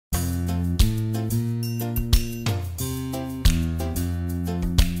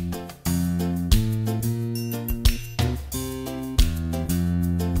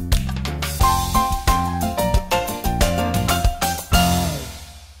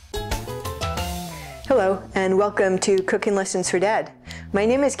Hello and welcome to Cooking Lessons for Dad. My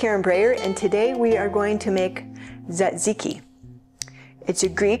name is Karen Breyer and today we are going to make tzatziki. It's a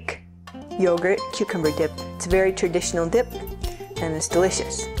Greek yogurt cucumber dip. It's a very traditional dip and it's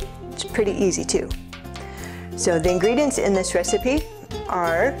delicious. It's pretty easy too. So the ingredients in this recipe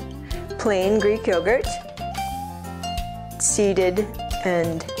are plain Greek yogurt, seeded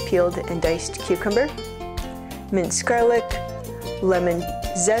and peeled and diced cucumber, minced garlic, lemon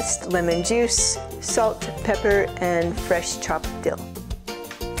zest, lemon juice, salt, pepper, and fresh chopped dill.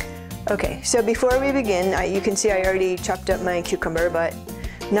 Okay, so before we begin, you can see I already chopped up my cucumber, but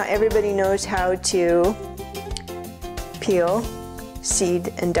not everybody knows how to peel,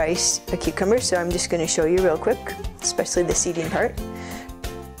 seed, and dice a cucumber, so I'm just going to show you real quick, especially the seeding part.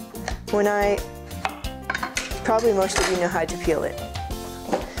 Probably most of you know how to peel it.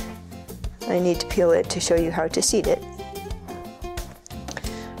 I need to peel it to show you how to seed it.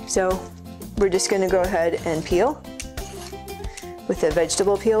 So we're just going to go ahead and peel with a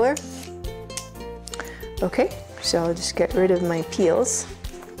vegetable peeler. Okay, so I'll just get rid of my peels.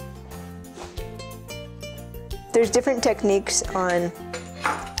 There's different techniques on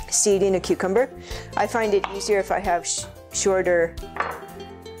seeding a cucumber. I find it easier if I have shorter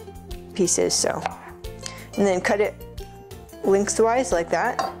pieces, so. And then cut it lengthwise like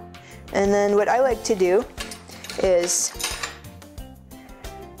that. And then what I like to do is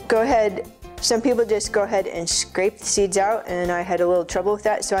go ahead, some people just go ahead and scrape the seeds out, and I had a little trouble with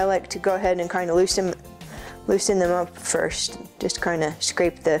that, so I like to go ahead and kind of loosen them up first. Just kind of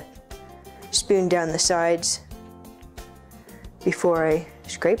scrape the spoon down the sides before I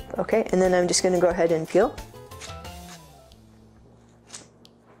scrape. Okay, and then I'm just going to go ahead and peel.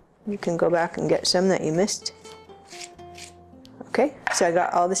 You can go back and get some that you missed. Okay, so I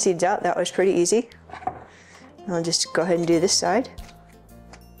got all the seeds out. That was pretty easy. I'll just go ahead and do this side.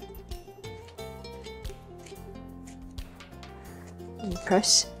 And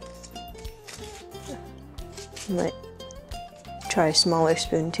press. I might try a smaller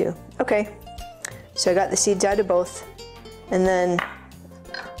spoon too. Okay, so I got the seeds out of both. And then,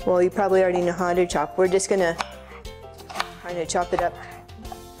 well, you probably already know how to chop. We're just gonna kind of chop it up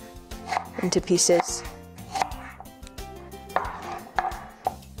into pieces.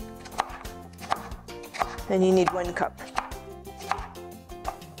 And you need 1 cup.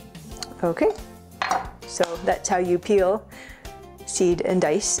 Okay, so that's how you peel, seed, and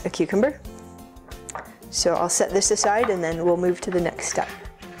dice a cucumber. So I'll set this aside and then we'll move to the next step.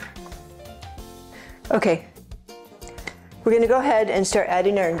 Okay, we're gonna go ahead and start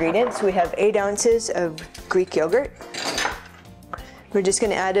adding our ingredients. We have 8 ounces of Greek yogurt. We're just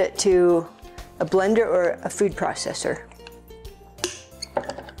gonna add it to a blender or a food processor.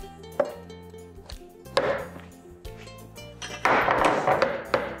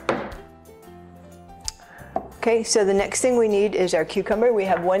 Okay, so the next thing we need is our cucumber. We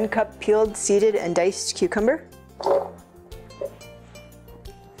have 1 cup peeled, seeded, and diced cucumber. The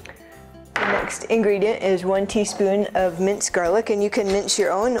next ingredient is 1 teaspoon of minced garlic, and you can mince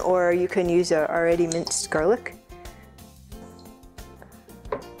your own or you can use a already minced garlic.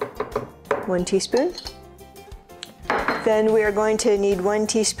 1 teaspoon. Then we are going to need 1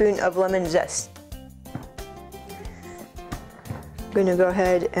 teaspoon of lemon zest. I'm going to go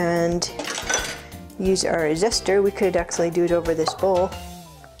ahead and use our zester. We could actually do it over this bowl.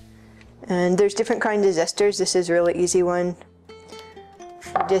 And there's different kinds of zesters. This is a really easy one.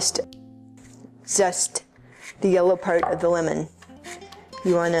 Just zest the yellow part of the lemon.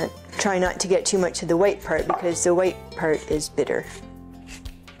 You want to try not to get too much of the white part because the white part is bitter.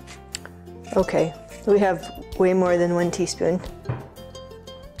 Okay, we have way more than 1 teaspoon.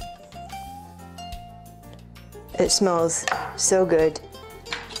 It smells so good.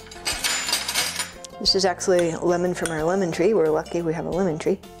 This is actually lemon from our lemon tree. We're lucky we have a lemon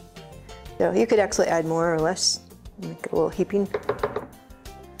tree. So you could actually add more or less, make it a little heaping.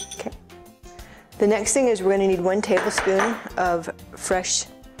 Okay. The next thing is we're going to need 1 tablespoon of fresh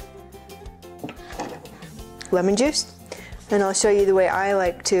lemon juice. And I'll show you the way I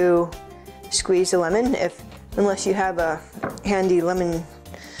like to squeeze a lemon, unless you have a handy lemon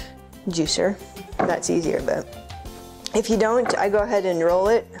juicer. That's easier, but if you don't, I go ahead and roll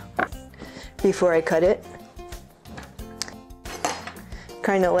it before I cut it.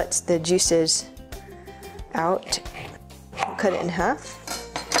 Kind of lets the juices out. I'll cut it in half.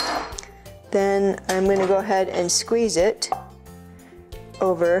 Then I'm going to go ahead and squeeze it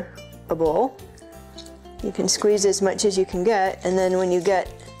over a bowl. You can squeeze as much as you can get, and then when you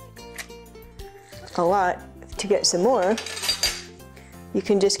get a lot, to get some more, you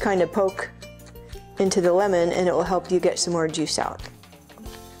can just kind of poke into the lemon and it will help you get some more juice out.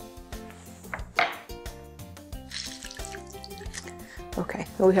 Okay,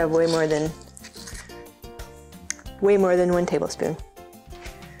 we have way more than 1 tablespoon.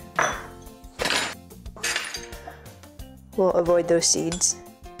 We'll avoid those seeds.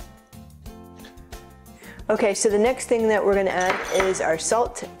 Okay, so the next thing that we're gonna add is our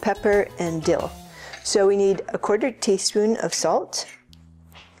salt, pepper, and dill. So we need a 1/4 teaspoon of salt.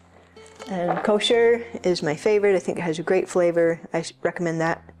 And kosher is my favorite. I think it has a great flavor. I recommend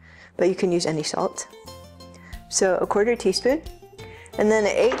that, but you can use any salt. So a 1/4 teaspoon. And then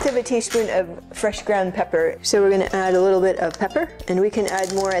 1/8 of a teaspoon of fresh ground pepper. So we're gonna add a little bit of pepper, and we can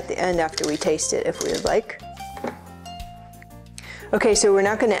add more at the end after we taste it if we would like. Okay, so we're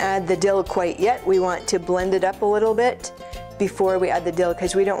not gonna add the dill quite yet. We want to blend it up a little bit before we add the dill,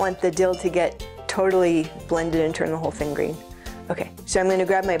 because we don't want the dill to get totally blended and turn the whole thing green. Okay, so I'm gonna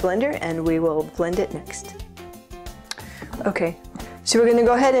grab my blender and we will blend it next. Okay, so we're gonna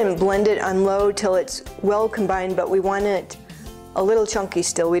go ahead and blend it on low till it's well combined, but we want it a little chunky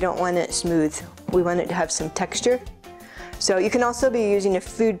still. We don't want it smooth. We want it to have some texture. So you can also be using a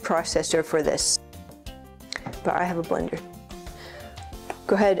food processor for this, but I have a blender.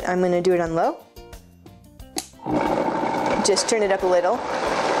 Go ahead, I'm gonna do it on low. Just turn it up a little.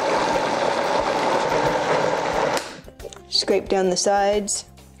 Scrape down the sides.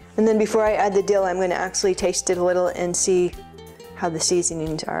 And then before I add the dill, I'm gonna actually taste it a little and see how the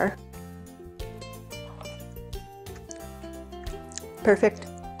seasonings are. Perfect.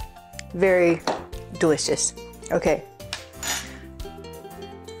 Very delicious. Okay.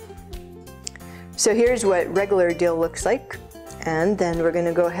 So here's what regular dill looks like. And then we're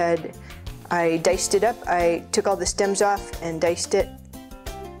gonna go ahead, I diced it up. I took all the stems off and diced it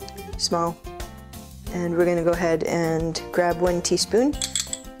small. And we're gonna go ahead and grab 1 teaspoon.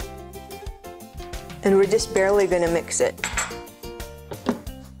 And we're just barely gonna mix it.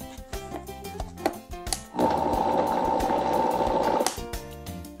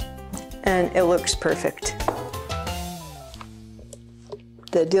 And it looks perfect.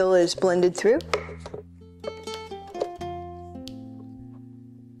 The dill is blended through.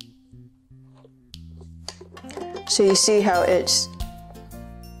 So you see how it's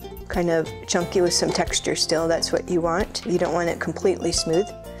kind of chunky with some texture still. That's what you want. You don't want it completely smooth,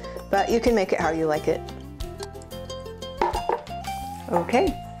 but you can make it how you like it.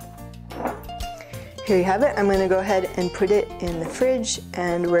 Okay. Here you have it. I'm gonna go ahead and put it in the fridge,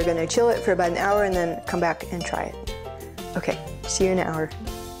 and we're gonna chill it for about an hour and then come back and try it. Okay, see you in an hour.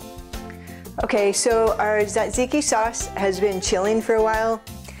 Okay, so our tzatziki sauce has been chilling for a while,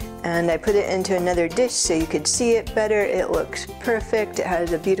 and I put it into another dish so you could see it better. It looks perfect. It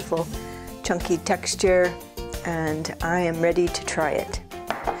has a beautiful chunky texture, and I am ready to try it.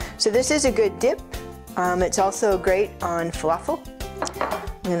 So this is a good dip. It's also great on falafel.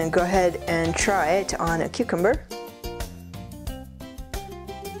 I'm gonna go ahead and try it on a cucumber.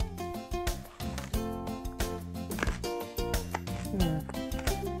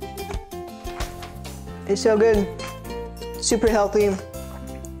 It's so good, super healthy,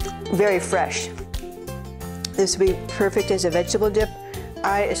 very fresh. This would be perfect as a vegetable dip.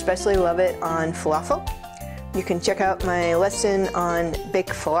 I especially love it on falafel. You can check out my lesson on baked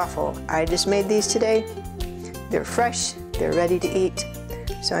falafel. I just made these today. They're fresh, they're ready to eat.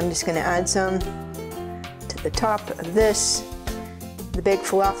 So I'm just gonna add some to the top of this. The baked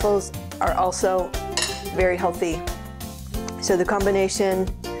falafels are also very healthy. So the combination,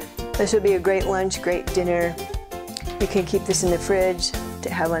 this would be a great lunch, great dinner. You can keep this in the fridge to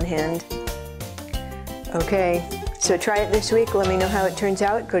have on hand. Okay, so try it this week. Let me know how it turns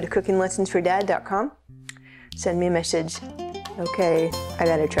out. Go to cookinglessonsfordad.com. Send me a message. Okay, I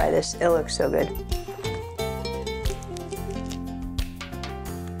gotta try this. It looks so good.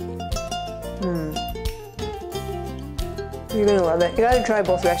 You're gonna love it. You gotta try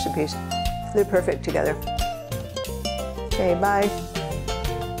both recipes. They're perfect together. Okay, bye.